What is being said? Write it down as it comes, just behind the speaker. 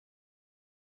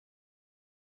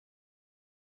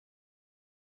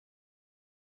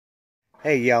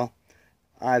Hey y'all,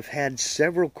 I've had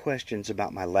several questions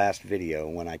about my last video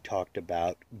when I talked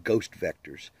about ghost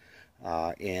vectors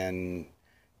in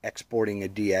exporting a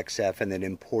DXF and then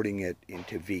importing it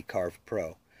into VCarve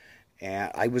Pro.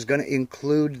 And I was going to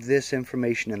include this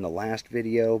information in the last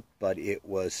video, but it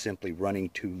was simply running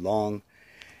too long,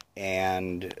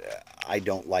 and I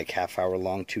don't like half-hour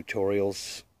long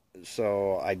tutorials,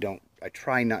 so I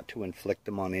try not to inflict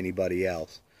them on anybody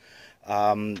else.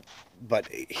 But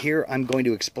here I'm going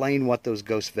to explain what those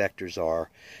ghost vectors are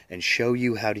and show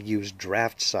you how to use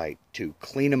Draftsight to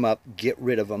clean them up, get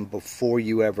rid of them before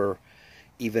you ever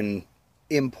even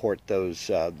import those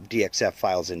DXF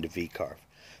files into VCarve.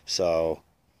 So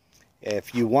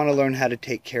if you want to learn how to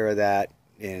take care of that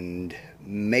and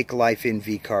make life in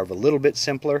VCarve a little bit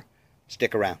simpler,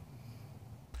 stick around.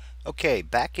 Okay,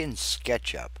 back in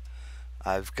SketchUp,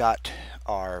 I've got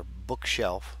our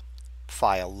bookshelf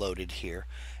file loaded here,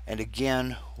 and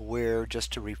again, we're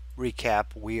just to recap,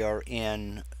 we are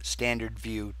in standard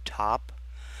view top.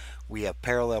 We have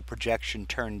parallel projection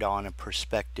turned on and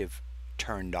perspective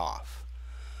turned off.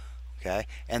 Okay,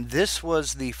 and this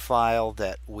was the file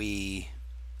that we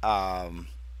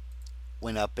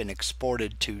went up and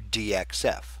exported to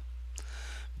DXF.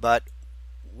 But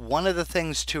one of the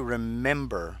things to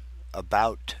remember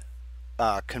about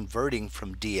converting to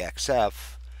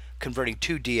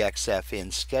DXF in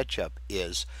SketchUp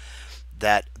is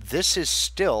that this is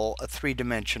still a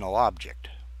three-dimensional object.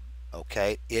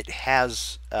 Okay, it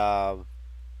has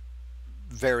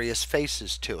various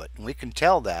faces to it, and we can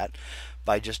tell that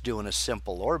by just doing a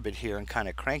simple orbit here and kind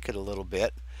of crank it a little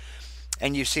bit,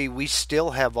 and you see we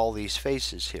still have all these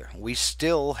faces here. We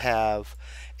still have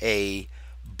a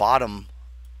bottom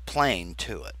plane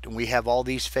to it, and we have all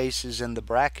these faces in the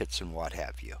brackets and what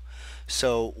have you.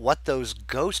 So what those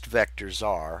ghost vectors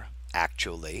are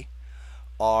actually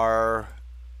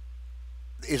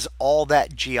is all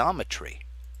that geometry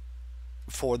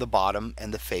for the bottom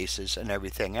and the faces and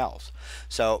everything else.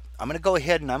 So I'm going to go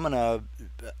ahead and I'm going to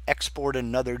export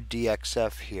another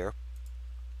DXF here,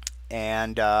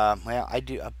 and well, I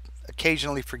do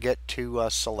occasionally forget to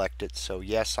select it, so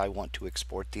yes, I want to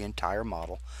export the entire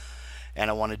model, and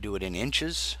I want to do it in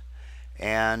inches.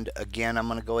 And again, I'm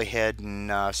going to go ahead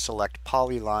and select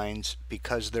polylines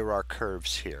because there are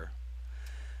curves here,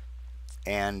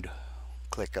 and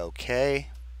click OK.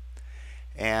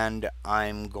 And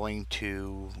I'm going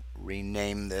to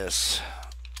rename this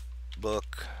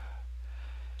book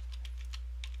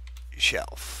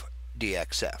shelf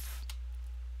DXF,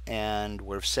 and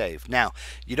we're saved. Now,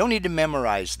 you don't need to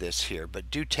memorize this here, but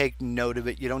do take note of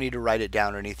it. You don't need to write it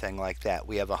down or anything like that.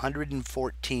 We have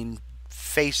 114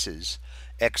 faces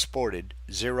exported,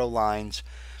 0 lines,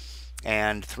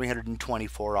 and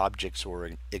 324 objects were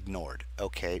ignored.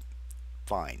 Okay,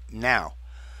 fine. Now,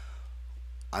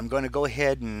 I'm going to go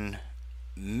ahead and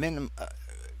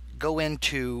go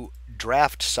into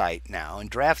Draftsight now, and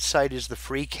Draftsight is the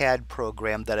free CAD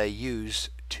program that I use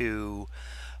to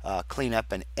clean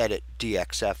up and edit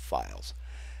DXF files.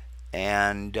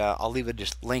 And I'll leave a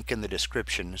link in the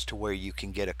description as to where you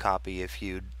can get a copy if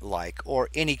you'd like, or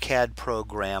any CAD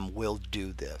program will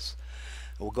do this.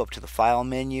 We'll go up to the File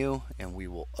menu and we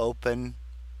will open.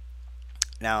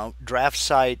 Now,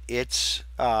 Draftsight, its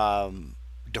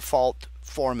default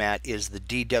format is the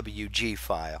DWG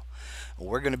file.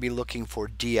 We're going to be looking for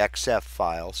DXF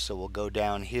files, so we'll go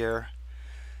down here,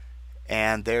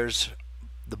 and there's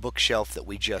the bookshelf that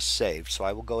we just saved. So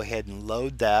I will go ahead and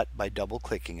load that by double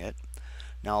clicking it.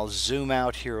 Now I'll zoom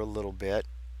out here a little bit,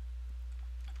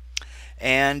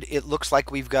 and it looks like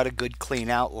we've got a good clean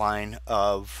outline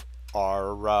of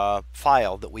our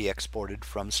file that we exported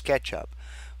from SketchUp.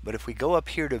 But if we go up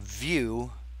here to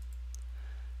View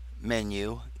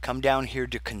menu, come down here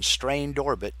to Constrained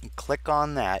Orbit and click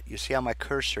on that, you see how my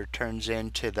cursor turns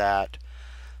into that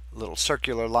little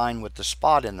circular line with the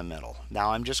spot in the middle.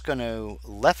 Now I'm just going to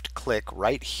left click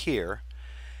right here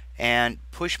and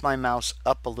push my mouse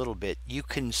up a little bit. You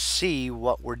can see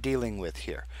what we're dealing with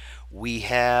here. We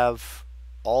have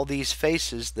all these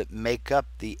faces that make up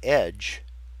the edge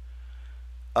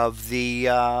of the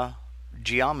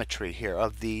geometry here,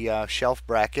 of the shelf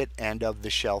bracket and of the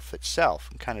shelf itself.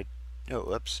 And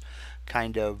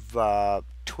kind of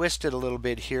twist it a little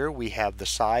bit here. We have the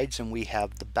sides and we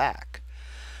have the back.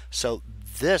 So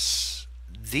these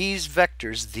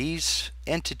vectors, these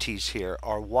entities here,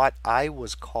 are what I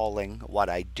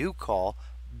do call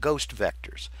ghost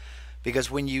vectors.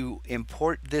 Because when you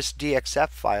import this DXF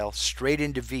file straight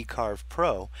into VCarve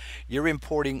Pro, you're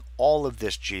importing all of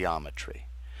this geometry,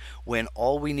 when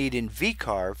all we need in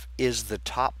VCarve is the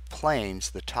top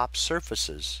planes, the top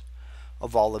surfaces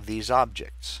of all of these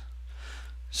objects.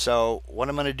 So what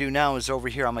I'm going to do now is over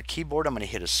here on my keyboard, I'm going to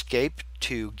hit escape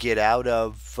to get out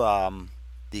of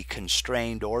the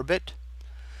constrained orbit.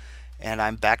 And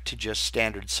I'm back to just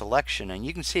standard selection, and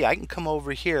you can see I can come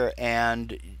over here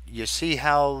and you see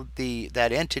how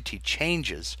that entity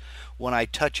changes when I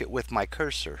touch it with my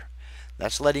cursor.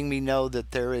 That's letting me know that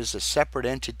there is a separate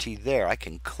entity there. I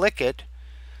can click it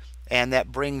and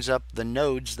that brings up the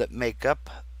nodes that make up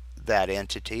that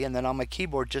entity, and then on my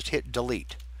keyboard just hit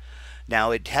delete. Now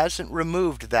it hasn't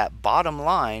removed that bottom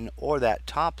line or that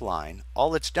top line.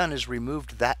 All it's done is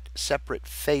removed that separate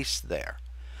face there.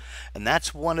 And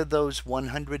that's one of those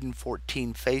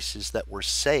 114 faces that were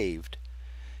saved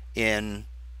in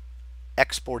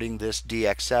exporting this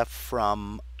DXF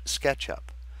from SketchUp.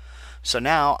 So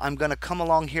now I'm going to come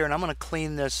along here and I'm going to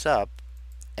clean this up,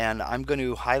 and I'm going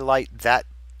to highlight that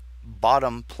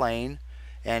bottom plane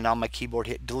and on my keyboard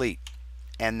hit delete.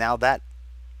 And now that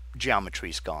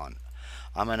geometry's gone.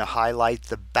 I'm going to highlight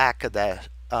the back of that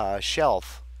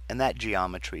shelf, and that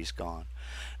geometry's gone.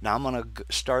 Now I'm going to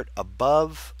start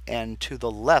above and to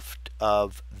the left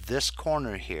of this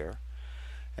corner here,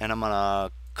 and I'm going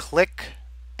to click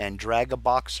and drag a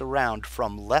box around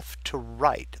from left to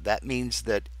right. That means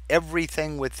that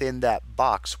everything within that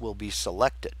box will be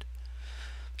selected.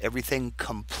 Everything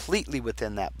completely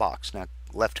within that box. Now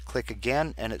left click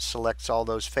again and it selects all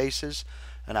those faces,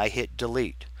 and I hit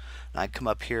delete. And I come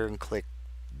up here and click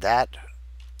that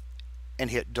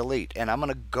and hit delete, and I'm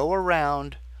going to go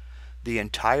around the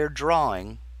entire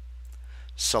drawing,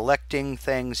 selecting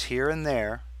things here and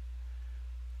there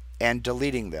and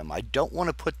deleting them. I don't want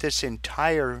to put this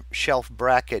entire shelf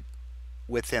bracket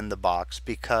within the box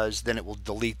because then it will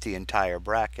delete the entire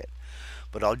bracket.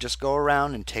 But I'll just go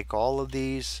around and take all of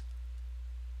these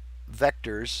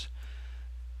vectors,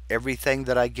 everything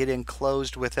that I get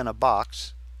enclosed within a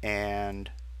box, and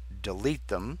delete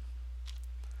them.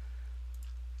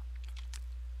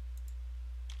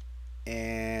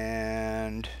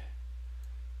 And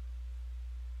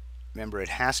remember, it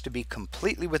has to be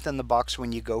completely within the box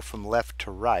when you go from left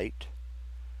to right.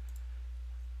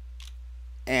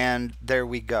 And there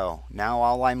we go. Now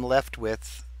all I'm left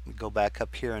with, go back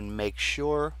up here and make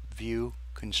sure, view,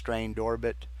 constrained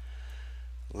orbit,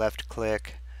 left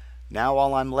click. Now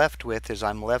all I'm left with is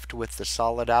I'm left with the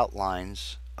solid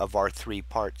outlines of our three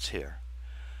parts here.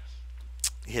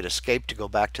 Hit escape to go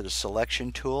back to the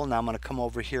selection tool. Now I'm going to come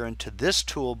over here into this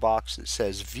toolbox that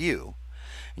says view,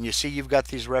 and you see you've got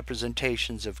these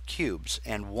representations of cubes,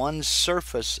 and one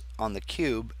surface on the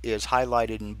cube is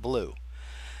highlighted in blue.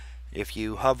 If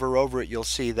you hover over it, you'll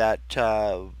see that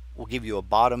will give you a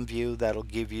bottom view. That'll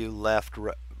give you left,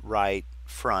 right,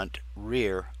 front,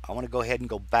 rear. I want to go ahead and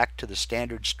go back to the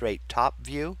standard straight top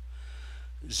view,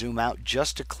 zoom out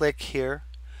just a click here.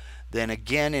 Then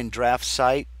again in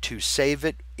Draftsight, to save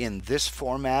it in this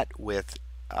format with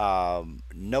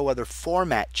no other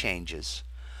format changes,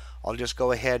 I'll just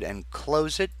go ahead and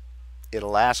close it.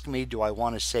 It'll ask me, do I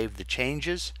want to save the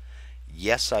changes?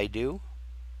 Yes, I do.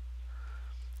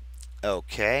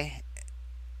 Okay.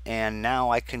 And now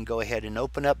I can go ahead and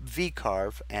open up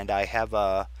VCarve, and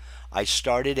I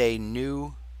started a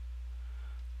new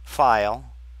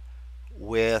file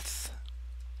with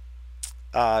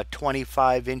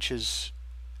 25 inches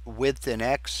width in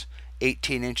X,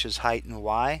 18 inches height in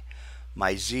Y.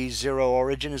 My Z0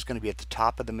 origin is going to be at the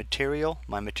top of the material.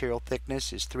 My material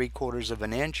thickness is 3/4 of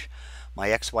an inch. My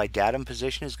XY datum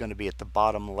position is going to be at the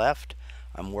bottom left.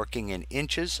 I'm working in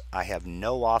inches. I have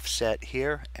no offset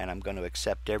here, and I'm going to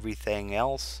accept everything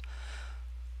else.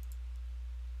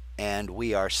 And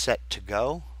we are set to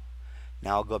go.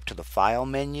 Now I'll go up to the File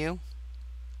menu,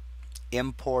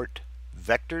 Import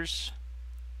Vectors,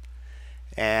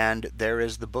 and there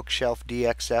is the bookshelf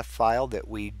DXF file that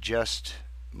we just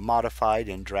modified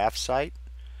in Draftsight.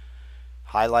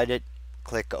 Highlight it,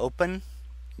 click Open.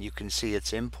 You can see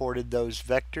it's imported those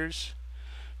vectors.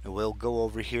 And we'll go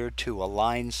over here to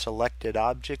Align Selected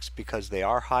Objects because they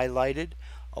are highlighted.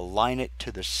 Align it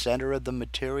to the center of the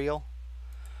material.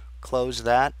 Close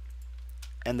that,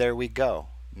 and there we go.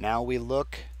 Now we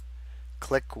look,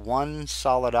 click one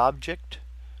solid object,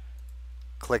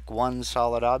 click one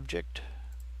solid object,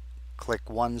 click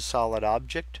one solid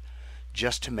object.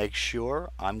 Just to make sure,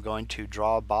 I'm going to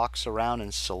draw a box around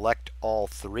and select all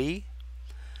three.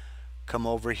 Come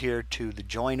over here to the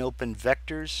Join Open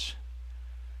Vectors,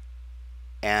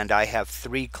 and I have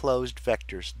three closed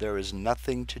vectors. There is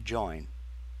nothing to join.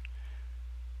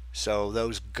 So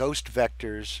those ghost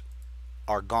vectors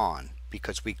are gone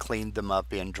because we cleaned them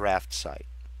up in Draftsight.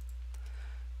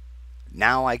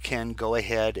 Now I can go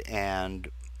ahead and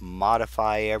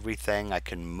modify everything. I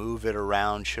can move it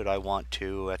around should I want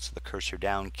to. That's the cursor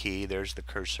down key. There's the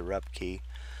cursor up key.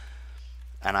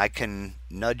 And I can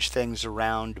nudge things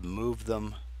around, move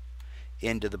them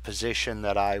into the position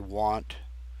that I want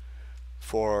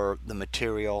for the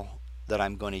material that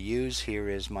I'm going to use. Here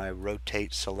is my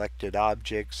rotate selected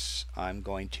objects. I'm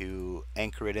going to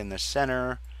anchor it in the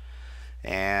center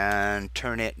and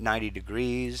turn it 90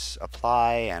 degrees,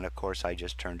 apply, and of course I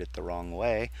just turned it the wrong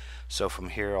way. So from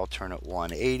here I'll turn it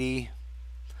 180,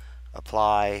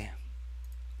 apply,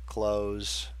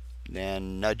 close,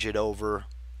 then nudge it over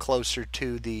closer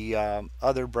to the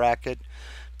other bracket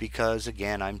because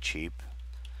again I'm cheap,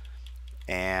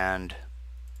 and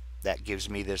that gives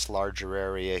me this larger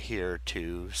area here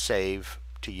to save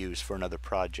to use for another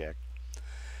project.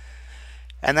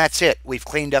 And that's it. We've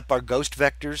cleaned up our ghost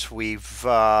vectors.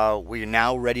 We're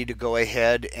now ready to go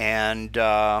ahead and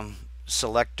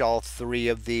select all three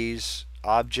of these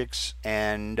objects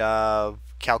and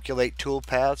calculate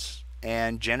toolpaths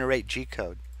and generate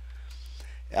G-code.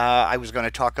 I was going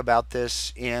to talk about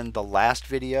this in the last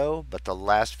video, but the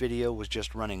last video was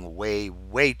just running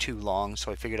way too long,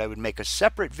 so I figured I would make a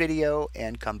separate video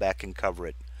and come back and cover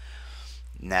it.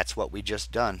 And that's what we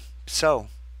just done. So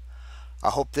I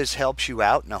hope this helps you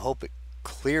out, and I hope it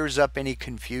clears up any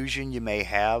confusion you may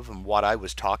have on what I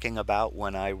was talking about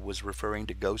when I was referring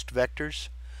to ghost vectors.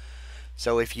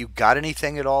 So if you got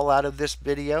anything at all out of this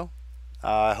video,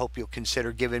 I hope you'll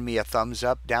consider giving me a thumbs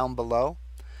up down below.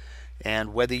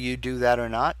 And whether you do that or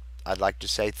not, I'd like to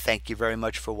say thank you very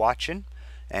much for watching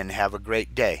and have a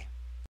great day.